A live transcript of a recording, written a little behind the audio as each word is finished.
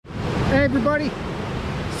Hey everybody,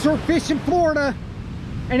 surf fish in Florida,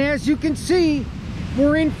 and as you can see,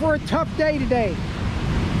 we're in for a tough day today.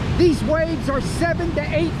 These waves are 7 to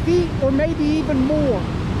 8 feet or maybe even more.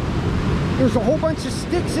 There's a whole bunch of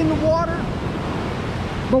sticks in the water,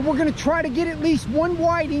 but we're going to try to get at least one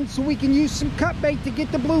whiting so we can use some cut bait to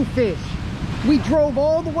get the bluefish. We drove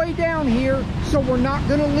all the way down here, so we're not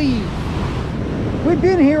going to leave. We've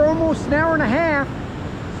been here almost an hour and a half,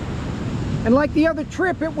 and like the other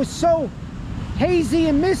trip, it was so hazy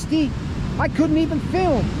and misty, I couldn't even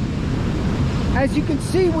film. As you can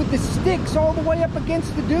see with the sticks all the way up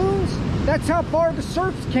against the dunes, that's how far the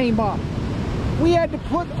surfs came up. We had to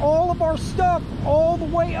put all of our stuff all the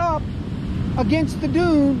way up against the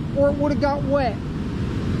dune or it would have got wet.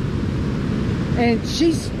 And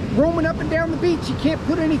she's roaming up and down the beach. You can't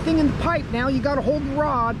put anything in the pipe now. You got to hold the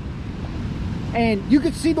rod. And you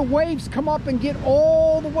could see the waves come up and get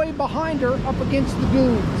all the way behind her up against the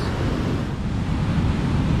dunes.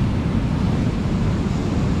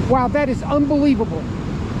 Wow, that is unbelievable.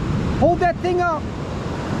 Hold that thing up.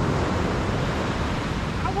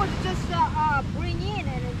 I was just bring in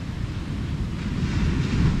and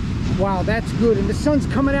wow, that's good. And the sun's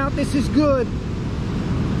coming out. This is good.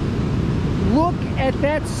 Look at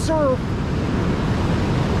that surf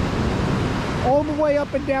all the way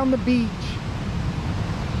up and down the beach.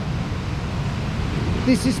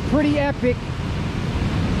 This is pretty epic.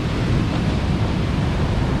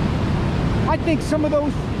 I think some of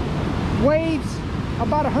those waves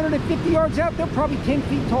about 150 yards out, they're probably 10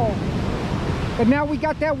 feet tall. But now we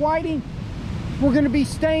got that whiting. We're going to be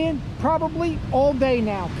staying probably all day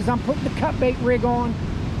now because I'm putting the cut bait rig on.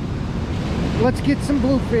 Let's get some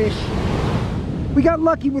bluefish. We got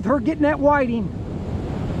lucky with her getting that whiting.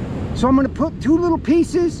 So I'm going to put 2 little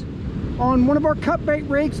pieces on one of our cut bait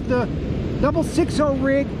rigs, the double 6-0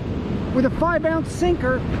 rig with a 5-ounce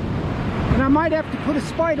sinker, and I might have to put a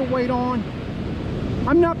spider weight on.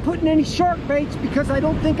 I'm not putting any shark baits because I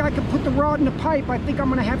don't think I can put the rod in the pipe. I think I'm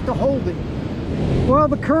going to have to hold it. Well,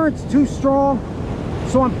 the current's too strong,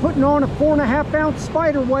 so I'm putting on a 4.5-ounce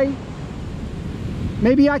spider weight.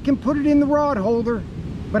 Maybe I can put it in the rod holder,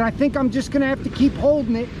 but I think I'm just going to have to keep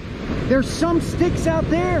holding it. There's some sticks out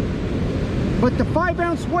there, but the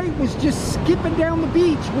 5-ounce weight was just skipping down the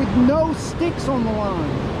beach with no sticks on the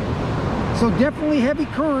line. So definitely heavy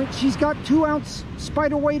current. She's got 2-ounce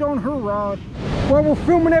spider weight on her rod. Well, we're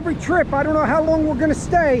filming every trip. I don't know how long we're gonna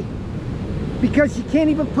stay because you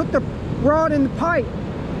can't even put the rod in the pipe.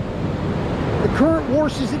 The current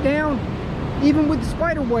washes it down even with the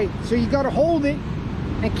spider weight. So you gotta hold it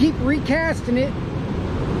and keep recasting it.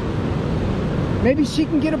 Maybe she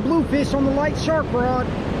can get a bluefish on the light shark rod.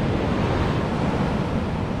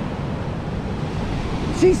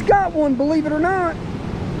 She's got one, believe it or not,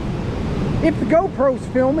 if the GoPro's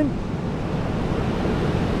filming.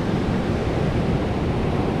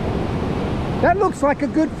 That looks like a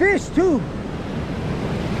good fish too.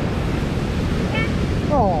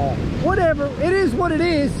 Oh, whatever, it is what it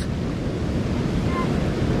is.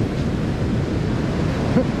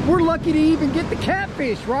 We're lucky to even get the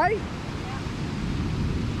catfish, right?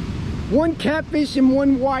 One catfish and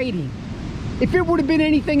one whiting. If it would have been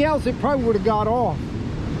anything else, it probably would have got off.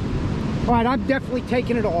 All right, I'm definitely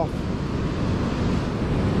taking it off.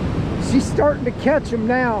 She's starting to catch them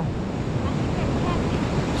now.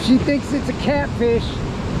 She thinks it's a catfish.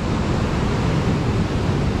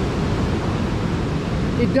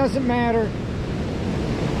 It doesn't matter.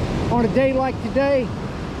 On a day like today,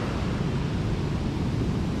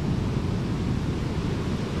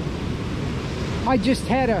 I just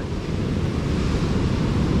had a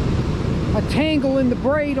tangle in the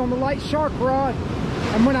braid on the light shark rod,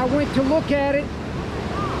 and when I went to look at it,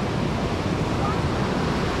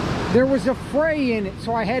 there was a fray in it,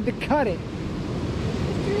 so I had to cut it.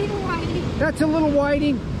 That's a little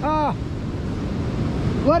whiting.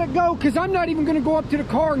 Let it go, because I'm not even going to go up to the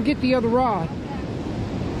car and get the other rod.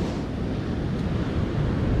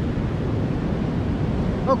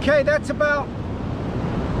 Okay, that's about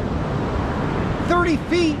 30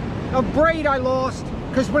 feet of braid I lost,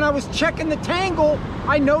 because when I was checking the tangle,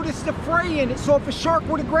 I noticed the fray in it. So if a shark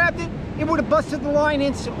would have grabbed it, it would have busted the line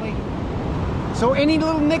instantly. So any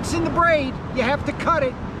little nicks in the braid, you have to cut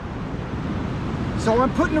it. So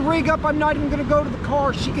I'm putting the rig up. I'm not even going to go to the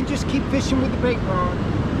car. She can just keep fishing with the bait rod.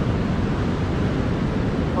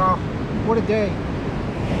 Wow, what a day.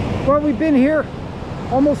 Well, we've been here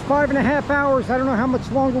almost 5.5 hours. I don't know how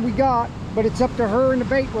much longer we got, but it's up to her and the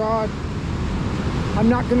bait rod. I'm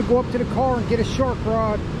not going to go up to the car and get a shark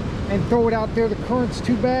rod and throw it out there. The current's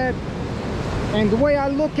too bad. And the way I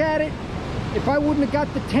look at it, if I wouldn't have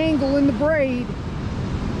got the tangle in the braid,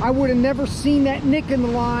 I would have never seen that nick in the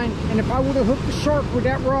line, and if I would have hooked the shark with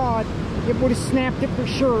that rod, it would have snapped it for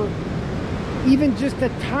sure. Even just a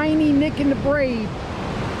tiny nick in the braid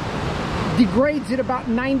degrades it about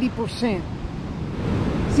 90%.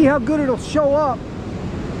 See how good it'll show up,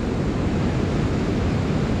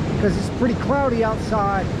 because it's pretty cloudy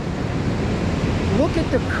outside. Look at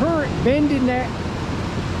the current bending that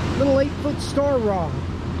little 8-foot star rod.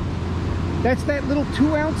 That's that little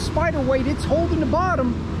 2-ounce spider weight. It's holding the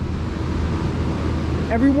bottom.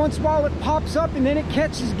 Every once in a while it pops up and then it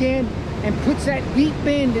catches again and puts that deep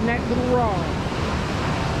bend in that little rod.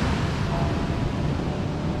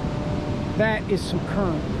 That is some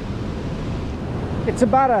current. It's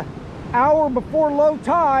about an hour before low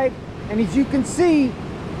tide, and as you can see,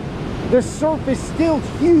 the surf is still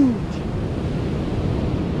huge.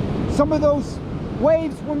 Some of those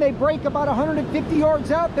waves, when they break about 150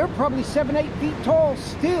 yards out, they're probably 7-8 feet tall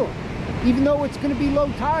still, even though it's going to be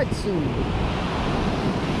low tide soon.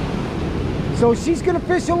 So she's going to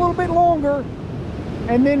fish a little bit longer,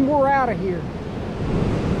 and then we're out of here.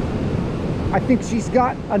 I think she's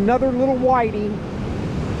got another little whiting,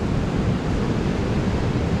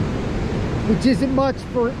 which isn't much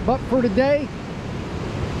but for today,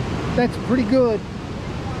 that's pretty good.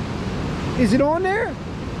 Is it on there?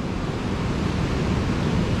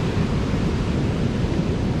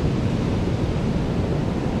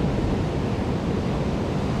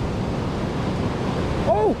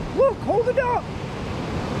 Oh, look, hold it up.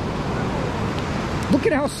 Look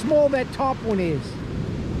at how small that top one is.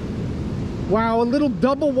 Wow, a little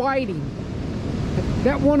double whiting.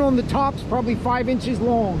 That one on the top's probably 5 inches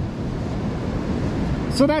long.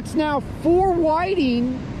 So that's now 4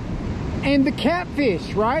 whiting and the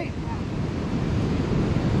catfish, right?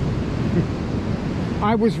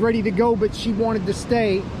 I was ready to go, but she wanted to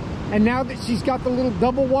stay. And now that she's got the little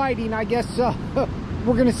double whiting, I guess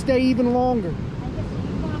we're gonna stay even longer.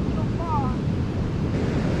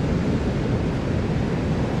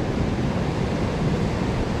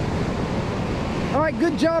 All right,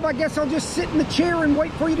 good job. I guess I'll just sit in the chair and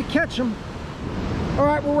wait for you to catch them. All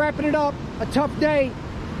right, we're wrapping it up. A tough day,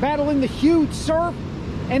 battling the huge surf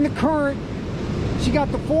and the current. She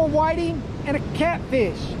got the 4 whiting and a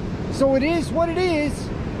catfish. So it is what it is.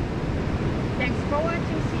 Thanks for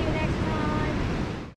watching.